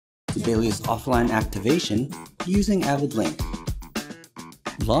Sibelius offline activation using Avid Link.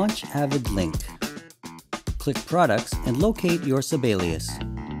 Launch Avid Link. Click Products and locate your Sibelius.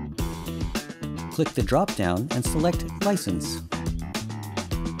 Click the drop-down and select License.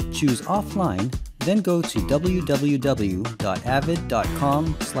 Choose Offline, then go to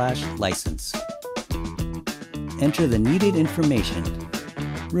www.avid.com/license. Enter the needed information.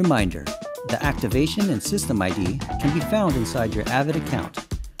 Reminder: the activation and system ID can be found inside your Avid account,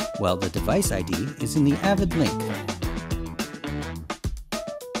 while the device ID is in the Avid Link.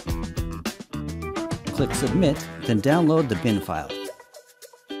 Click Submit, then download the bin file.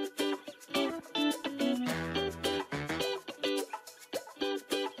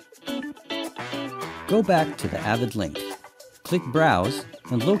 Go back to the Avid Link. Click Browse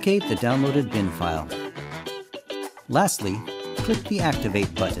and locate the downloaded bin file. Lastly, click the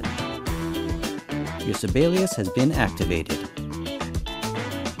Activate button. Your Sibelius has been activated.